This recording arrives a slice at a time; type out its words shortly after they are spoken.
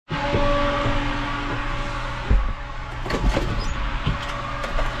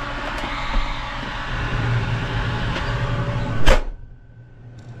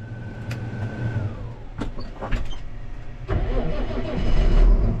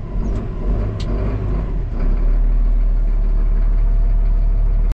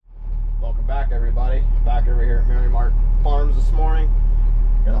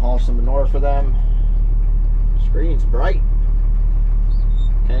color for them. Screen's bright.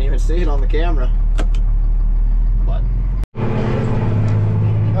 Can't even see it on the camera. But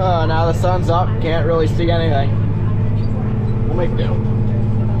now the sun's up, can't really see anything. We'll make do.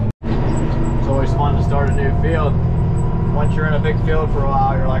 It's always fun to start a new field. Once you're in a big field for a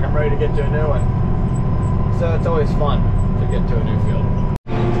while, you're like, I'm ready to get to a new one. So it's always fun to get to a new field.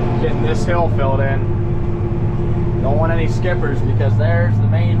 Getting this hill filled in. Don't want any skippers because there's the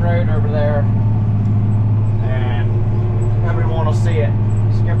main road over there. And everyone will see it.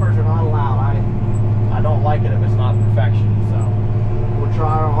 Skippers are not allowed. I don't like it if it's not perfection. So we'll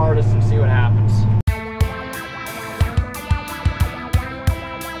try our hardest and see what happens.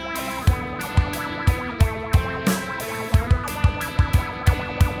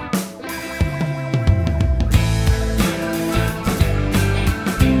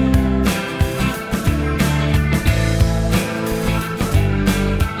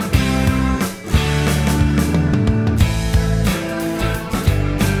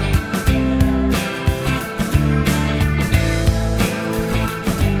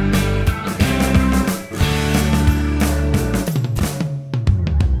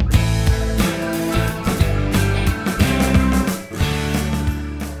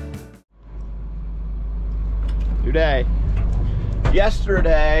 Today.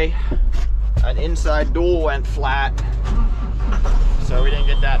 Yesterday, an inside dual went flat, so we didn't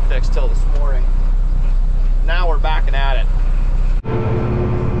get that fixed till this morning. Now we're backing at it.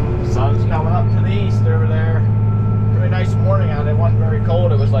 The sun's coming up to the east over there. Really nice morning out. It wasn't very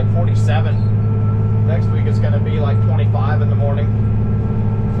cold. It was like 47. Next week it's going to be like 25 in the morning.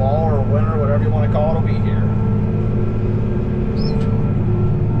 Fall or winter, whatever you want to call it, will be here.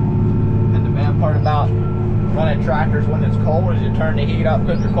 And the bad part about running tractors when it's cold is you turn the heat up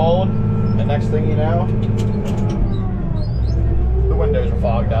because you're cold. The next thing you know, the windows are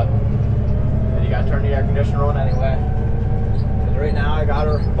fogged up. And you got to turn the air conditioner on anyway. And right now I got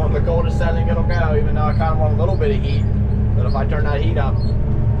her on the coldest setting it'll go, even though I kind of want a little bit of heat. But if I turn that heat up,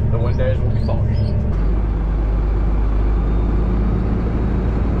 the windows will be foggy.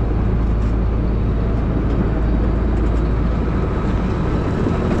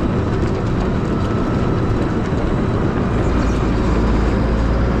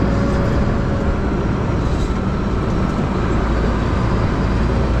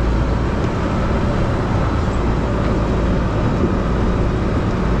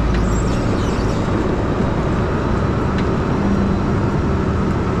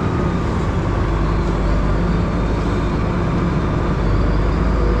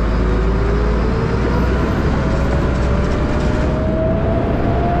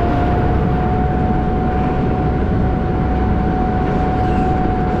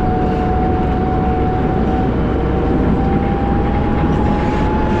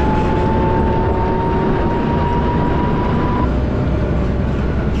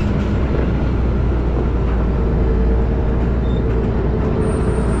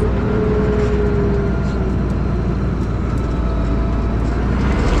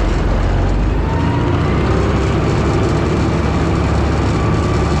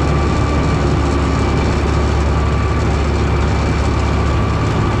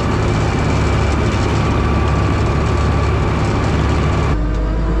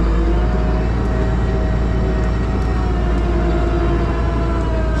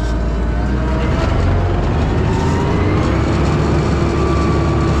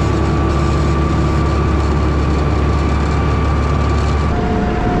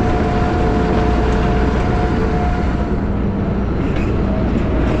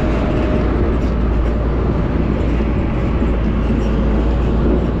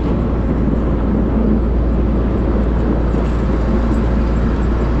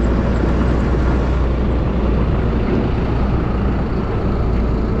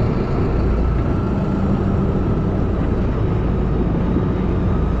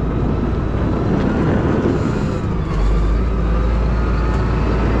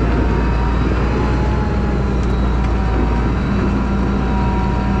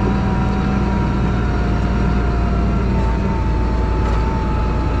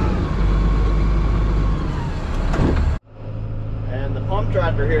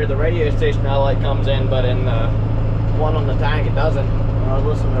 Here the radio station light comes in, but in the one on the tank it doesn't. I was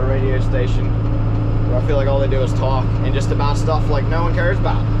listening to a radio station where I feel like all they do is talk and just about stuff like no one cares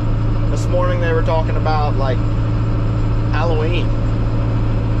about. This morning they were talking about like Halloween.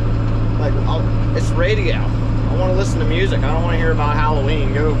 Like, it's radio. I want to listen to music. I don't want to hear about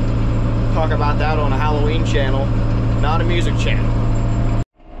Halloween. Go talk about that on a Halloween channel, not a music channel.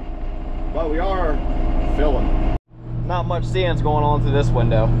 But we are filling. Not much seeing's going on through this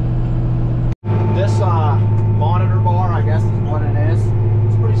window. This monitor bar, I guess is what it is.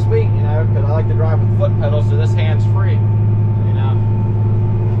 It's pretty sweet, you know, because I like to drive with foot pedals, so this hand's free. You know,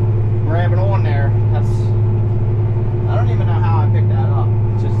 grabbing on there, I don't even know how I picked that up.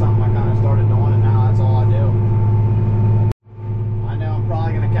 It's just something I kind of started doing, and now that's all I do. I know I'm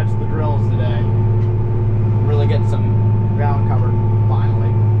probably going to catch the drills today. Really get some ground covered,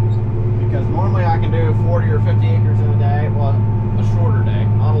 finally. Because normally I can do 40 or 50 acres in a day. Well, a shorter day,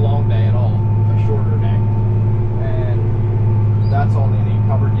 not a long day at all. A shorter day. And that's all they need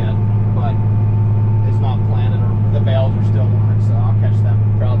covered yet. But it's not planted, or the bales are still on it, so I'll catch them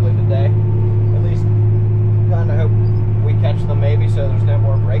probably today. At least kind of hope we catch them maybe so there's no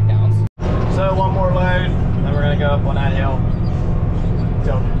more breakdowns. So one more load, then we're gonna go up on that hill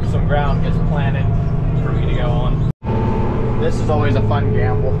until some ground gets planted for me to go on. This is always a fun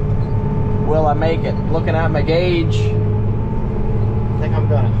gamble. Will I make it? Looking at my gauge, I think I'm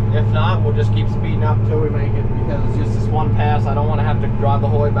gonna. If not, we'll just keep speeding up until we make it, because it's just this one pass. I don't want to have to drive the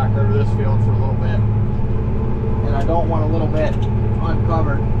whole way back over this field for a little bit, and I don't want a little bit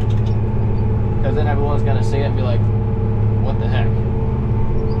uncovered, because then everyone's gonna see it and be like, what the heck?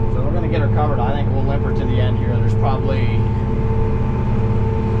 So we're gonna get her covered. I think we'll limp her to the end here. There's probably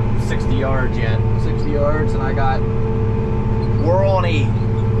 60 yards yet. 60 yards, and we're on E.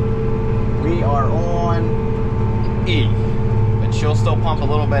 We are on E. But she'll still pump a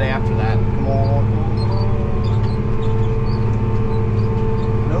little bit after that. Come on.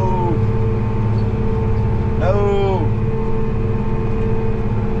 No. No.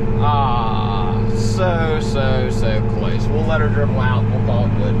 Ah, so close. We'll let her dribble out. We'll call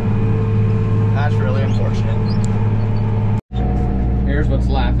it good. That's really unfortunate. Here's what's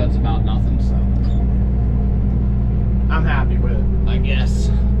left. That's about nothing, so I'm happy with it, I guess.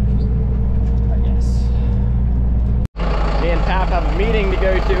 Me and Pap have a meeting to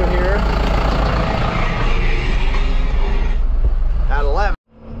go to here at 11.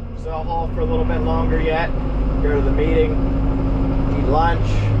 So I'll haul for a little bit longer yet. Go to the meeting, eat lunch,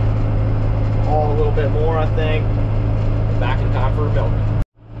 haul a little bit more, I think. Back in time for milk.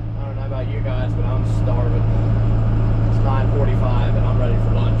 I don't know about you guys, but I'm starving. It's 9:45 and I'm ready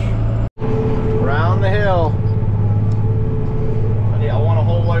for lunch. Around the hill. I want a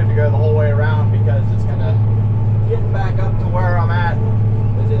whole load to go the whole way around, because it's gonna getting back up to where I'm at.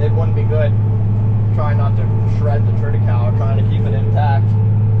 It wouldn't be good. Trying not to shred the triticale, trying to keep it intact.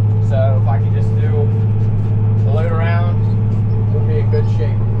 So if I could just do the load around, we'll be in good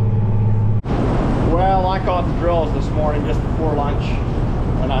shape. Well, I caught the drills this morning just before lunch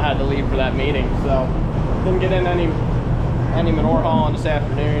when I had to leave for that meeting, so didn't get in any manure hauling this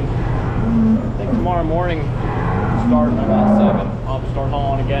afternoon. I think tomorrow morning, starting about 7, I'll start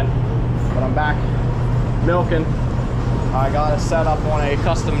hauling again. But I'm back milking. I got it set up on a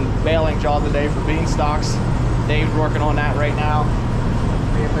custom baling job today for beanstalks. Dave's working on that right now.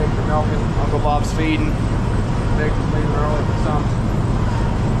 Me and Biggs are milking. Uncle Bob's feeding. Biggs is leaving early for some,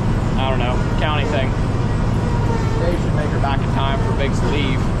 I don't know, county thing. Dave should make her back in time for Biggs to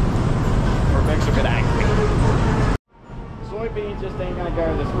leave, or Biggs will get angry. Soybeans just ain't gonna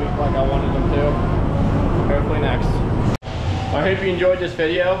go this week like I wanted them to. Hopefully next. I hope you enjoyed this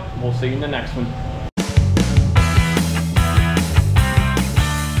video. We'll see you in the next one.